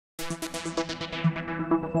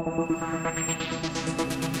Hi,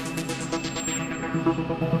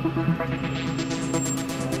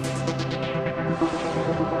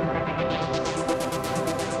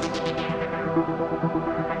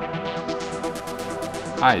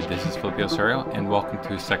 this is Filipio Serial, and welcome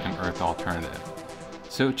to Second Earth Alternative.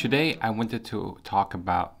 So today I wanted to talk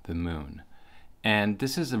about the moon. And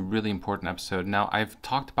this is a really important episode. Now, I've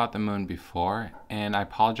talked about the moon before, and I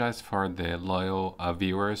apologize for the loyal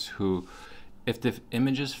viewers who, if the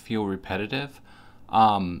images feel repetitive,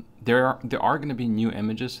 there are going to be new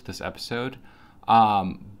images to this episode.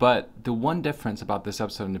 But the one difference about this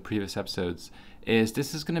episode and the previous episodes is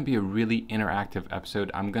this is going to be a really interactive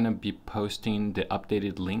episode. I'm going to be posting the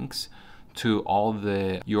updated links to all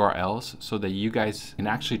the URLs so that you guys can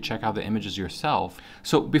actually check out the images yourself.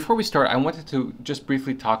 So before we start, I wanted to just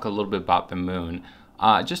briefly talk a little bit about the moon,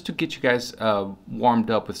 just to get you guys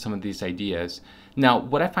warmed up with some of these ideas. Now,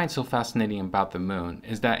 what I find so fascinating about the moon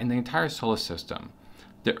is that in the entire solar system,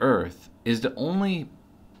 the Earth is the only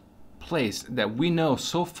place that we know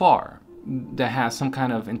so far that has some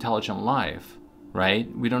kind of intelligent life,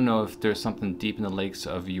 right? We don't know if there's something deep in the lakes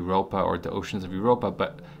of Europa or the oceans of Europa,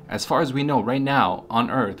 but as far as we know right now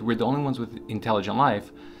on Earth, we're the only ones with intelligent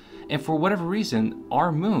life. And for whatever reason,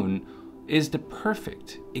 our moon is the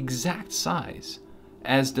perfect, exact size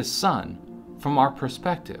as the sun from our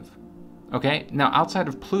perspective. Okay, now outside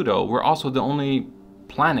of Pluto, we're also the only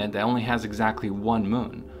planet that only has exactly one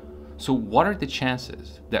moon. So what are the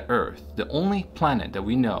chances that Earth, the only planet that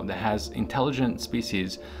we know that has intelligent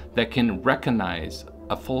species that can recognize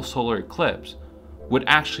a full solar eclipse, would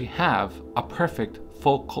actually have a perfect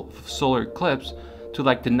full solar eclipse to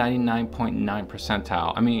like the 99.9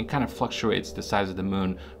 percentile? I mean, it kind of fluctuates the size of the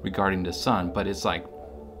moon regarding the sun, but it's like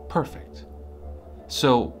perfect.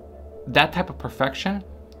 So that type of perfection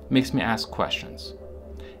makes me ask questions.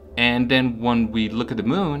 And then when we look at the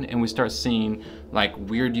moon and we start seeing like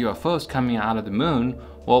weird UFOs coming out of the moon,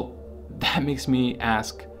 well, that makes me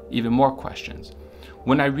ask even more questions.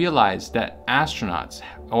 When I realize that astronauts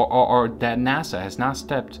or that NASA has not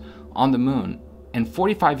stepped on the moon in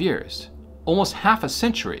 45 years, almost half a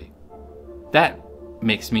century, that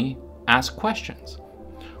makes me ask questions.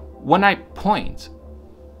 When I point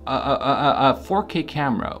a 4K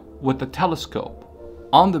camera with a telescope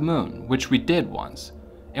on the moon, which we did once,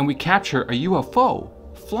 and we capture a UFO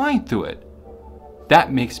flying through it,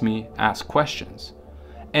 that makes me ask questions.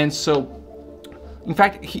 And so, in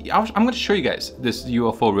fact, I'm going to show you guys this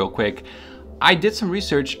UFO real quick. I did some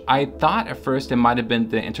research. I thought at first it might have been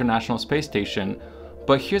the International Space Station,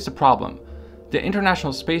 but here's the problem. The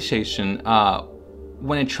International Space Station,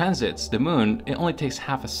 when it transits the moon, it only takes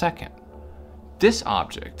half a second. This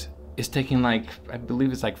object is taking like, I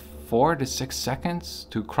believe it's like 4 to 6 seconds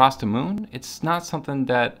to cross the moon. It's not something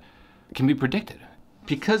that can be predicted.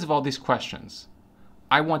 Because of all these questions,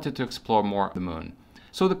 I wanted to explore more of the moon.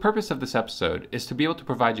 So the purpose of this episode is to be able to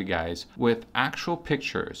provide you guys with actual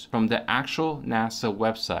pictures from the actual NASA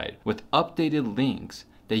website with updated links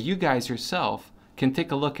that you guys yourself can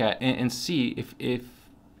take a look at and see if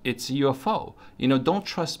it's a UFO. You know, don't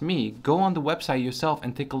trust me. Go on the website yourself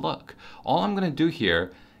and take a look. All I'm going to do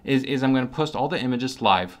here is I'm going to post all the images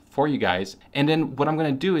live for you guys, and then what I'm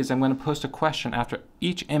going to do is I'm going to post a question after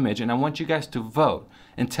each image, and I want you guys to vote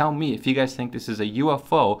and tell me if you guys think this is a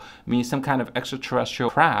UFO, meaning some kind of extraterrestrial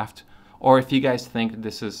craft, or if you guys think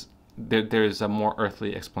this is there's a more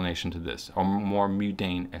earthly explanation to this, or more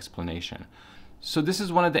mundane explanation. So this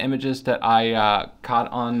is one of the images that I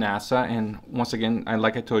caught on NASA, and once again,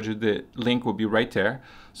 like I told you, the link will be right there.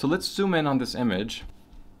 So let's zoom in on this image,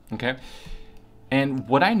 okay? And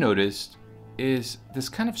what I noticed is this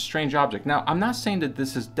kind of strange object. Now, I'm not saying that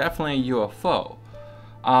this is definitely a UFO.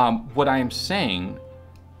 What I am saying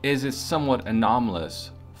is it's somewhat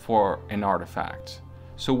anomalous for an artifact.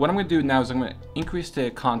 So what I'm going to do now is I'm going to increase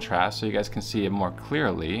the contrast so you guys can see it more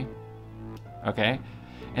clearly. Okay?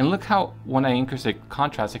 And look how when I increase the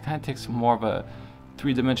contrast, it kind of takes more of a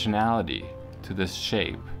three-dimensionality to this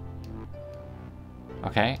shape.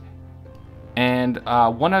 Okay? And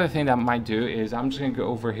one other thing that I might do is I'm just going to go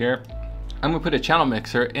over here. I'm going to put a channel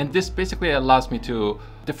mixer, and this basically allows me to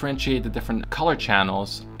differentiate the different color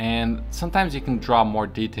channels, and sometimes you can draw more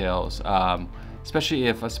details, especially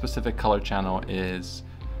if a specific color channel is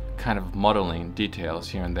kind of muddling details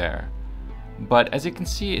here and there. But as you can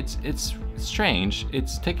see, it's strange.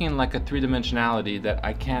 It's taking like a three-dimensionality that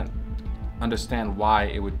I can't understand why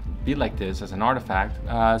it would be like this as an artifact.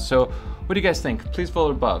 So what do you guys think? Please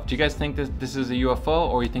vote above. Do you guys think that this is a UFO,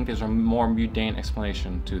 or you think there's a more mundane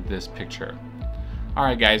explanation to this picture?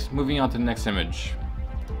 Alright guys, moving on to the next image.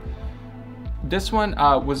 This one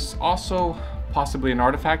was also possibly an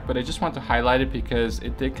artifact, but I just want to highlight it because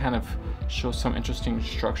it did kind of show some interesting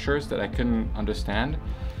structures that I couldn't understand.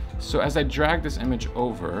 So as I drag this image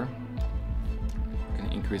over, I'm going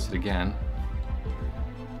to increase it again.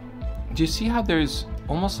 Do you see how there's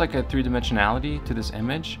almost like a three-dimensionality to this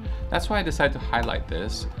image? That's why I decided to highlight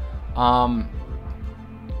this.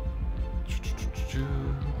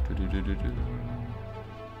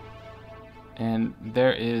 And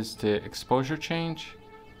there is the exposure change.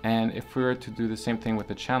 And if we were to do the same thing with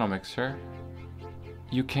the channel mixer,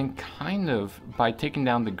 you can kind of, by taking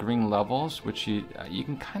down the green levels, which you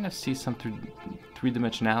can kind of see some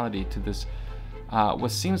three-dimensionality to this,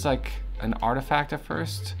 what seems like an artifact at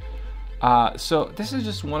first. So this is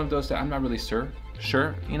just one of those that I'm not really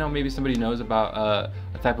sure. You know, maybe somebody knows about a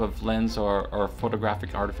type of lens or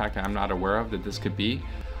photographic artifact that I'm not aware of that this could be.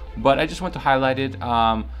 But I just want to highlight it.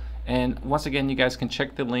 And once again, you guys can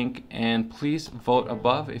check the link and please vote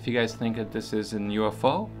above if you guys think that this is an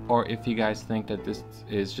UFO or if you guys think that this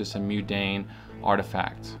is just a mundane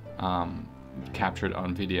artifact captured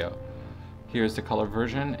on video. Here's the color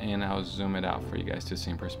version, and I'll zoom it out for you guys to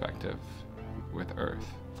see in perspective with Earth.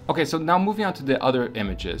 Okay, so now moving on to the other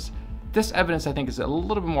images. This evidence I think is a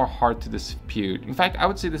little bit more hard to dispute. In fact, I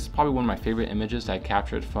would say this is probably one of my favorite images that I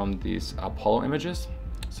captured from these Apollo images.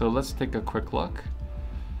 So let's take a quick look.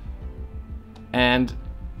 And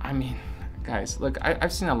I mean, guys, look,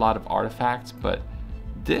 I've seen a lot of artifacts, but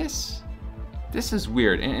this is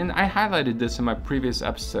weird. And I highlighted this in my previous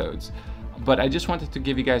episodes, but I just wanted to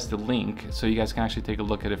give you guys the link so you guys can actually take a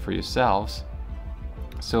look at it for yourselves.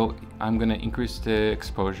 So I'm gonna increase the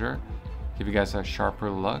exposure, give you guys a sharper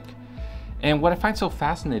look. And what I find so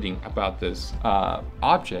fascinating about this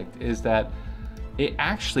object is that it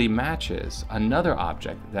actually matches another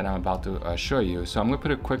object that I'm about to show you. So I'm gonna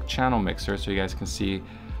put a quick channel mixer so you guys can see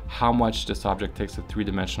how much this object takes a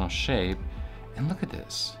three-dimensional shape. And look at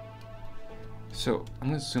this. So I'm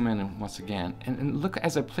gonna zoom in once again, and look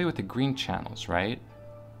as I play with the green channels, right?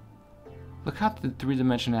 Look how the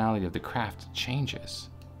three-dimensionality of the craft changes.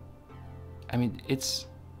 I mean,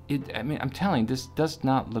 I'm telling you, this does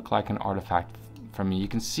not look like an artifact for me. You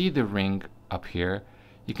can see the ring up here.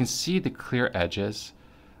 You can see the clear edges.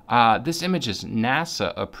 This image is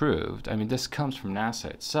NASA approved. I mean, this comes from NASA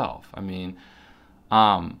itself. I mean,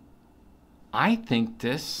 I think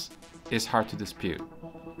this is hard to dispute,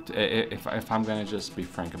 if I'm gonna just be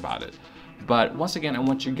frank about it. But once again, I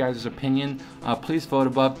want you guys' opinion. Please vote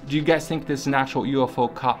above. Do you guys think this is an actual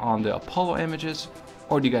UFO caught on the Apollo images?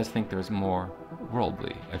 Or do you guys think there's more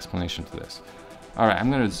worldly explanation to this? All right,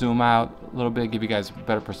 I'm gonna zoom out a little bit, give you guys a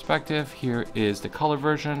better perspective. Here is the color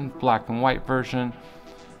version, black and white version.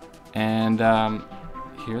 And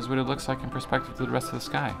here's what it looks like in perspective to the rest of the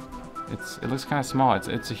sky. It looks kind of small,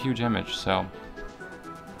 it's a huge image, so.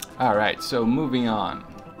 All right, so moving on.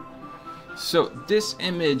 So this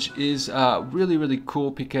image is really, really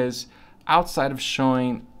cool because outside of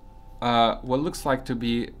showing what looks like to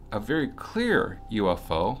be a very clear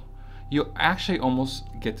UFO, you actually almost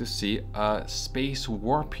get to see space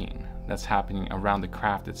warping that's happening around the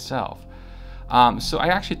craft itself. So I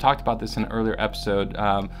actually talked about this in an earlier episode,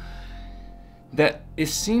 that it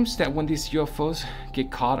seems that when these UFOs get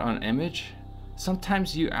caught on image,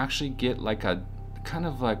 sometimes you actually get like a kind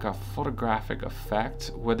of like a photographic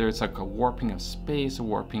effect, whether it's like a warping of space, a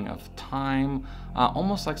warping of time,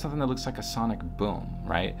 almost like something that looks like a sonic boom,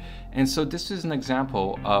 right? And so this is an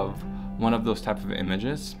example of one of those types of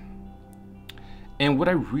images. And what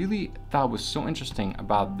I really thought was so interesting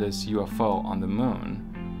about this UFO on the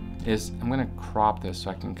moon is, I'm gonna crop this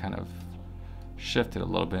so I can kind of shift it a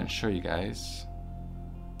little bit and show you guys.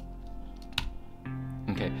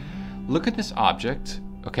 Okay, look at this object,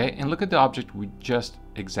 okay, and look at the object we just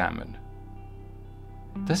examined.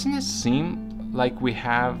 Doesn't it seem like we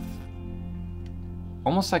have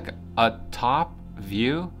almost like a top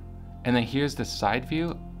view, and then here's the side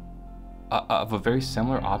view of a very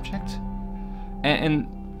similar object? And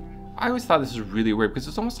I always thought this was really weird because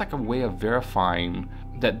it's almost like a way of verifying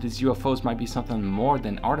that these UFOs might be something more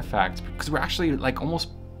than artifacts, because we're actually like almost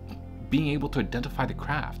being able to identify the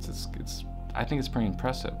crafts. I think it's pretty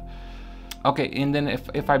impressive. Okay, and then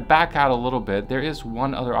if I back out a little bit, there is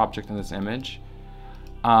one other object in this image,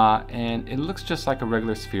 and it looks just like a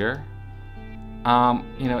regular sphere.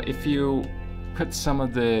 You know, if you put some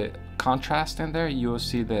of the contrast in there, you will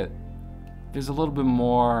see that there's a little bit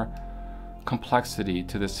more complexity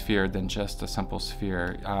to the sphere than just a simple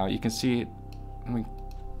sphere. You can see, let me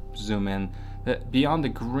zoom in, that beyond the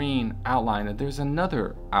green outline, that there's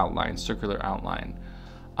another outline, circular outline.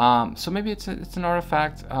 So maybe it's an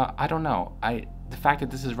artifact. I don't know. The fact that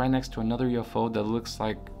this is right next to another UFO that looks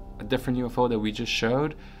like a different UFO that we just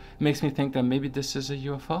showed, makes me think that maybe this is a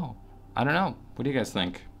UFO. I don't know. What do you guys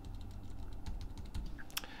think?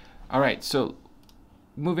 All right, so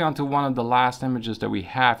moving on to one of the last images that we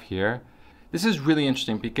have here. This is really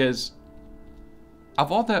interesting because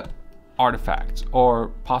of all the artifacts or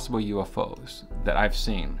possible UFOs that I've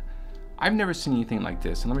seen, I've never seen anything like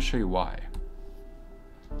this, and let me show you why.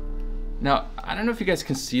 Now, I don't know if you guys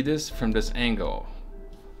can see this from this angle,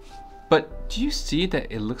 but do you see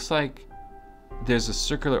that it looks like there's a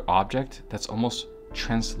circular object that's almost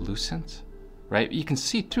translucent, right? You can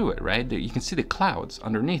see through it, right? You can see the clouds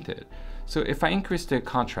underneath it. So if I increase the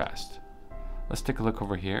contrast, let's take a look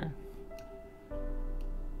over here.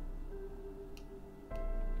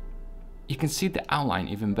 You can see the outline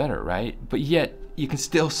even better, right? But yet you can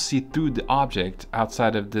still see through the object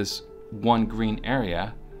outside of this one green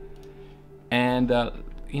area. And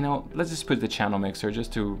you know, let's just put the channel mixer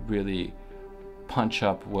just to really punch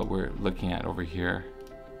up what we're looking at over here.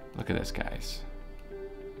 Look at this, guys.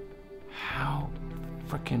 How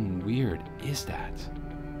freaking weird is that?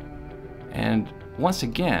 And once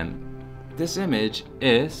again, this image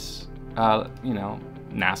is, you know,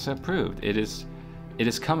 NASA approved. It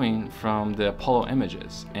is coming from the Apollo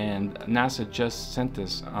images, and NASA just sent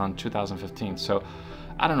this on 2015. So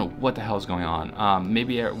I don't know what the hell is going on.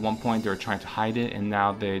 Maybe at one point they were trying to hide it, and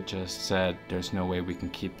now they just said there's no way we can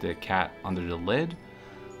keep the cat under the lid.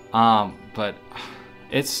 But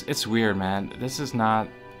it's weird, man. This is not,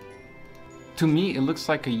 to me, it looks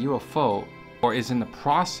like a UFO, or is in the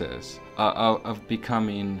process of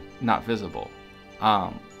becoming not visible.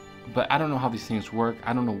 But I don't know how these things work.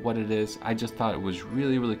 I don't know what it is. I just thought it was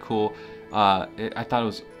really, really cool. I thought it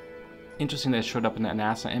was interesting that it showed up in that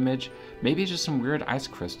NASA image. Maybe it's just some weird ice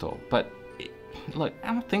crystal. But look,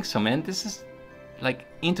 I don't think so, man. This is like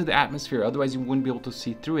into the atmosphere. Otherwise, you wouldn't be able to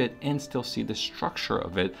see through it and still see the structure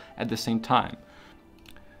of it at the same time.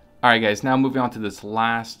 All right, guys, now moving on to this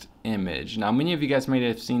last image. Now, many of you guys may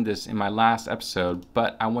have seen this in my last episode,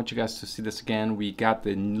 but I want you guys to see this again. We got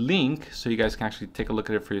the link so you guys can actually take a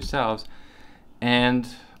look at it for yourselves. And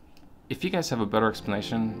if you guys have a better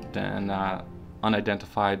explanation than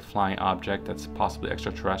unidentified flying object that's possibly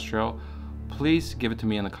extraterrestrial, please give it to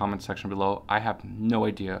me in the comment section below. I have no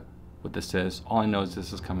idea what this is. All I know is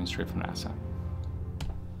this is coming straight from NASA.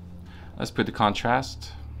 Let's put the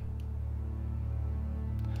contrast.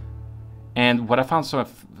 And what I found so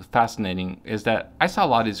fascinating is that I saw a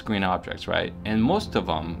lot of these green objects, right? And most of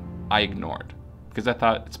them I ignored because I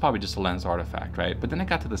thought it's probably just a lens artifact, right? But then I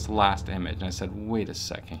got to this last image and I said, wait a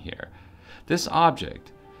second here. This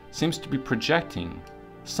object seems to be projecting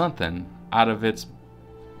something out of its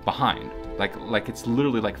behind, like it's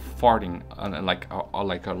literally like farting on like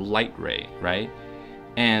a light ray, right?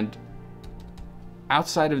 And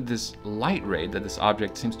outside of this light ray that this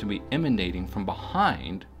object seems to be emanating from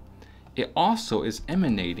behind, it also is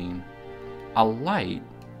emanating a light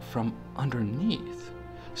from underneath.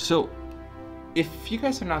 So if you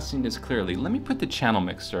guys are not seeing this clearly, let me put the channel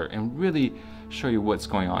mixer and really show you what's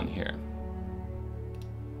going on here.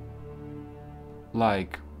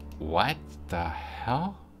 Like, what the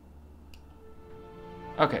hell?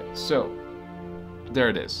 Okay, so there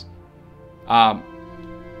it is.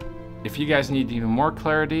 If you guys need even more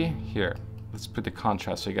clarity, here, let's put the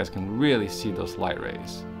contrast so you guys can really see those light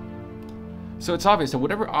rays. So it's obvious that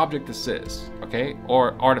whatever object this is, okay,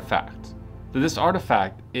 or artifact, that this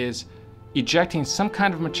artifact is ejecting some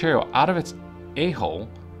kind of material out of its a-hole,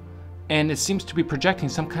 and it seems to be projecting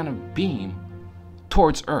some kind of beam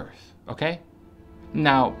towards Earth, okay?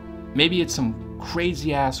 Now, maybe it's some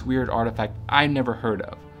crazy ass weird artifact I never heard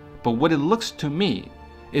of, but what it looks to me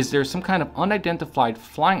is there's some kind of unidentified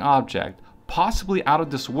flying object, possibly out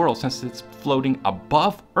of this world since it's floating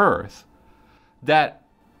above Earth, that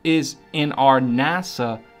is in our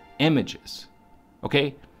NASA images,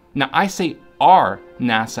 okay? Now I say our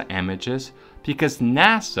NASA images because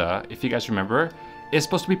NASA, if you guys remember, is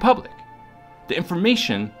supposed to be public. The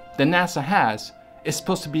information that NASA has is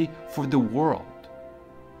supposed to be for the world.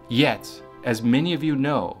 Yet, as many of you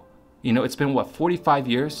know, it's been what, 45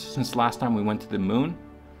 years since last time we went to the moon?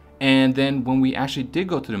 And then when we actually did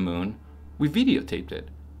go to the moon, we videotaped it.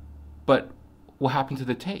 But what happened to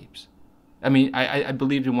the tapes? I mean, I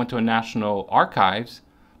believe it went to a national archives,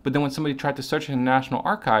 but then when somebody tried to search in the national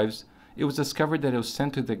archives, it was discovered that it was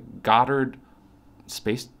sent to the Goddard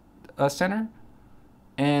Space Center.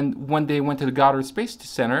 And when they went to the Goddard Space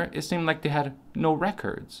Center, it seemed like they had no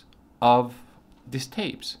records of these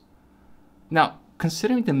tapes. Now,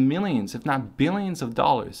 considering the millions, if not billions of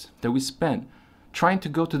dollars that we spent trying to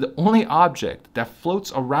go to the only object that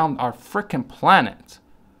floats around our frickin' planet,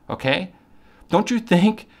 okay? Don't you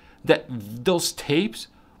think that those tapes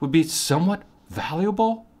would be somewhat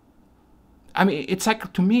valuable? I mean, it's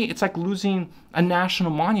like, to me, it's like losing a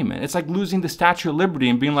national monument. It's like losing the Statue of Liberty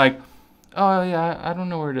and being like, oh yeah, I don't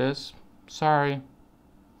know where it is. Sorry.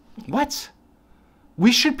 What?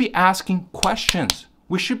 We should be asking questions.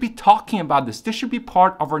 We should be talking about this. This should be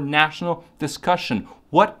part of our national discussion.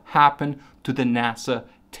 What happened to the NASA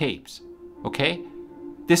tapes? Okay?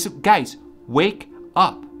 Guys, wake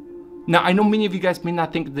up. Now, I know many of you guys may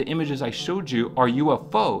not think the images I showed you are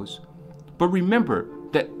UFOs, but remember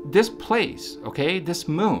that this place, okay, this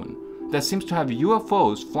moon that seems to have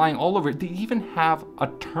UFOs flying all over it, they even have a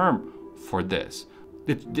term for this,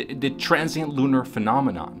 the transient lunar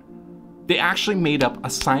phenomenon. They actually made up a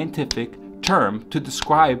scientific term to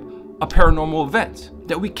describe a paranormal event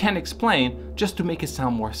that we can't explain just to make it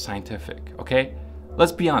sound more scientific, okay?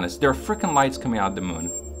 Let's be honest, there are freaking lights coming out of the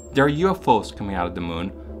moon. There are UFOs coming out of the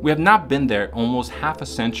moon. We have not been there almost half a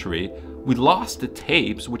century. We lost the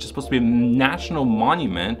tapes, which is supposed to be a national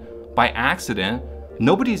monument, by accident.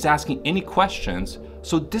 Nobody's asking any questions.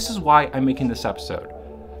 So this is why I'm making this episode.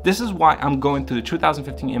 This is why I'm going through the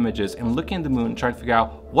 2015 images and looking at the moon and trying to figure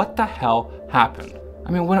out what the hell happened. I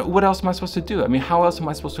mean, what else am I supposed to do? I mean, how else am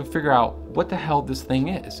I supposed to figure out what the hell this thing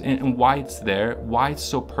is and why it's there, why it's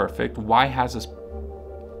so perfect, why it has this,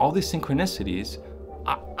 all these synchronicities?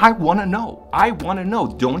 I want to know. I want to know.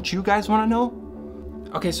 Don't you guys want to know?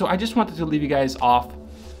 Okay, so I just wanted to leave you guys off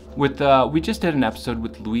with, we just did an episode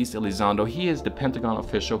with Luis Elizondo. He is the Pentagon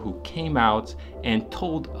official who came out and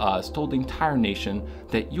told the entire nation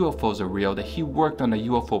that UFOs are real, that he worked on a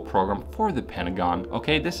UFO program for the Pentagon,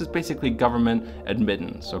 okay? This is basically government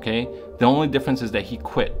admittance, okay? The only difference is that he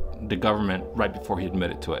quit the government right before he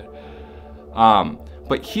admitted to it.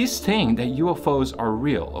 But he's saying that UFOs are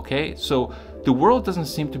real, okay? So the world doesn't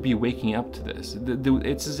seem to be waking up to this.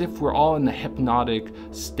 It's as if we're all in a hypnotic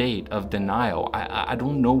state of denial. I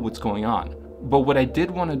don't know what's going on. But what I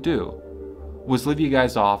did want to do was leave you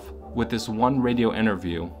guys off with this one radio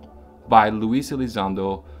interview by Luis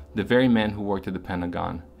Elizondo, the very man who worked at the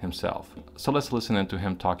Pentagon himself. So let's listen into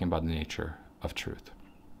him talking about the nature of truth.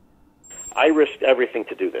 I risked everything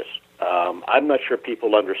to do this. I'm not sure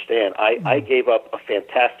people understand. I gave up a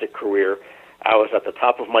fantastic career. I was at the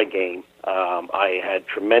top of my game. I had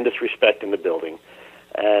tremendous respect in the building.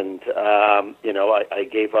 And, I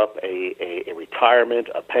gave up a retirement,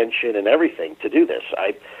 a pension, and everything to do this.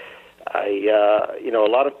 A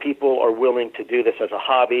lot of people are willing to do this as a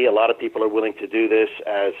hobby. A lot of people are willing to do this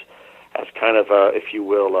as kind of a, if you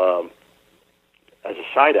will, as a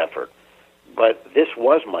side effort. But this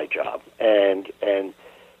was my job. And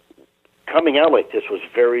coming out like this was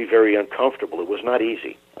very, very uncomfortable. It was not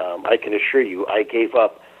easy. I can assure you, I gave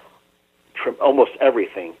up almost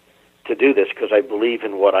everything to do this because I believe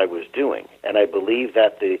in what I was doing, and I believe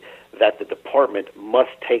that the department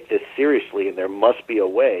must take this seriously, and there must be a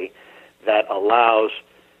way that allows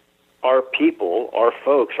our people, our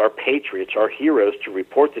folks, our patriots, our heroes to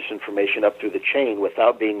report this information up through the chain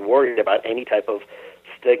without being worried about any type of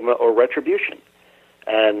stigma or retribution.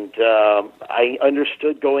 And I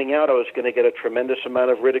understood going out I was going to get a tremendous amount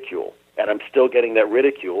of ridicule, and I'm still getting that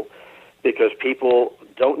ridicule because people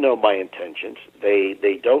don't know my intentions.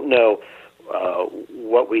 They don't know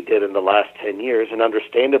what we did in the last 10 years, and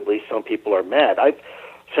understandably, some people are mad.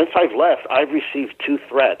 Since I've left, I've received 2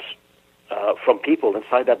 threats from people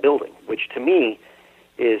inside that building, which to me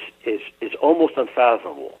is almost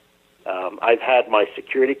unfathomable. I've had my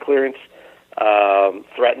security clearance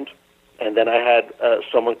threatened. And then I had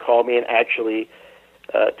someone call me and actually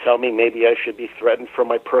tell me maybe I should be threatened for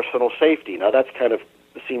my personal safety. Now, that's kind of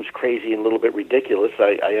seems crazy and a little bit ridiculous,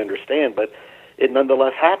 I understand, but it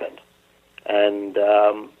nonetheless happened. And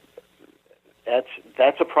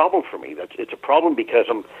that's a problem for me. It's a problem because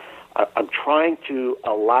I'm trying to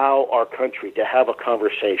allow our country to have a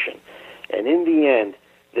conversation. And in the end,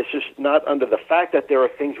 this is not under the fact that there are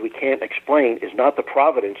things we can't explain is not the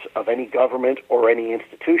providence of any government or any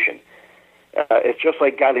institution. It's just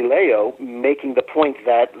like Galileo making the point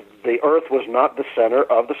that the Earth was not the center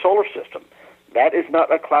of the solar system. That is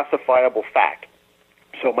not a classifiable fact.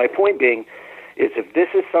 So my point being is if this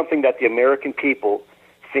is something that the American people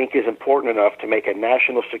think is important enough to make a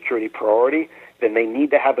national security priority, then they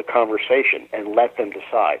need to have a conversation and let them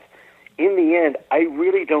decide. In the end, I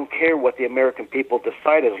really don't care what the American people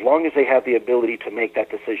decide as long as they have the ability to make that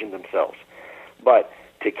decision themselves. But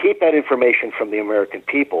to keep that information from the American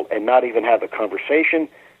people and not even have a conversation,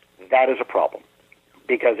 that is a problem.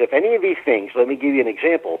 Because if any of these things, let me give you an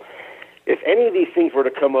example, if any of these things were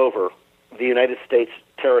to come over the United States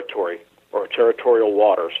territory or territorial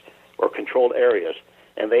waters or controlled areas,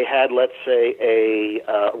 and they had, let's say, a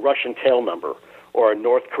Russian tail number or a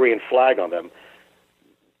North Korean flag on them,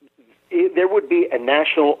 there would be a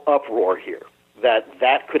national uproar here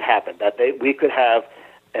that could happen, that we could have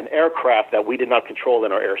an aircraft that we did not control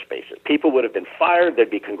in our airspaces. People would have been fired. There'd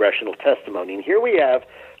be congressional testimony. And here we have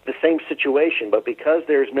the same situation, but because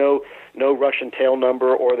there's no Russian tail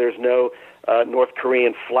number or there's no North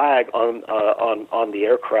Korean flag on the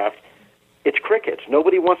aircraft, it's crickets.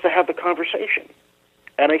 Nobody wants to have the conversation.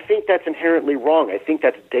 And I think that's inherently wrong. I think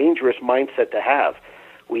that's a dangerous mindset to have.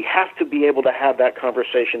 We have to be able to have that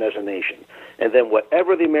conversation as a nation. And then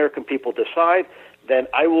whatever the American people decide, then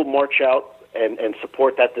I will march out and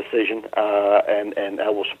support that decision, and I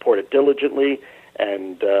will support it diligently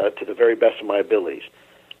and to the very best of my abilities.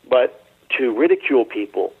 But to ridicule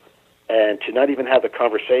people and to not even have the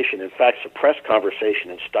conversation, in fact, suppress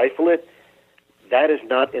conversation and stifle it, that is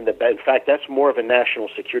not in the best. In fact, that's more of a national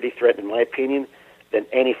security threat, in my opinion, than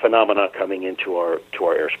any phenomena coming into our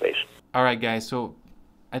airspace. All right, guys. So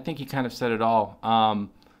I think you kind of said it all.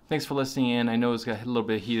 Thanks for listening in. I know it's got a little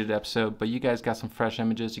bit of a heated episode, but you guys got some fresh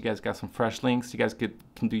images. You guys got some fresh links. You guys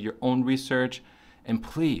can do your own research. And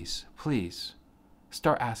please, please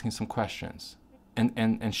start asking some questions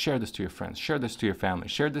and share this to your friends. Share this to your family.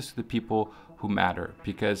 Share this to the people who matter,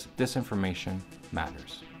 because this information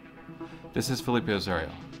matters. This is Felipe Osorio.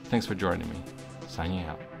 Thanks for joining me. Signing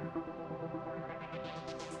out.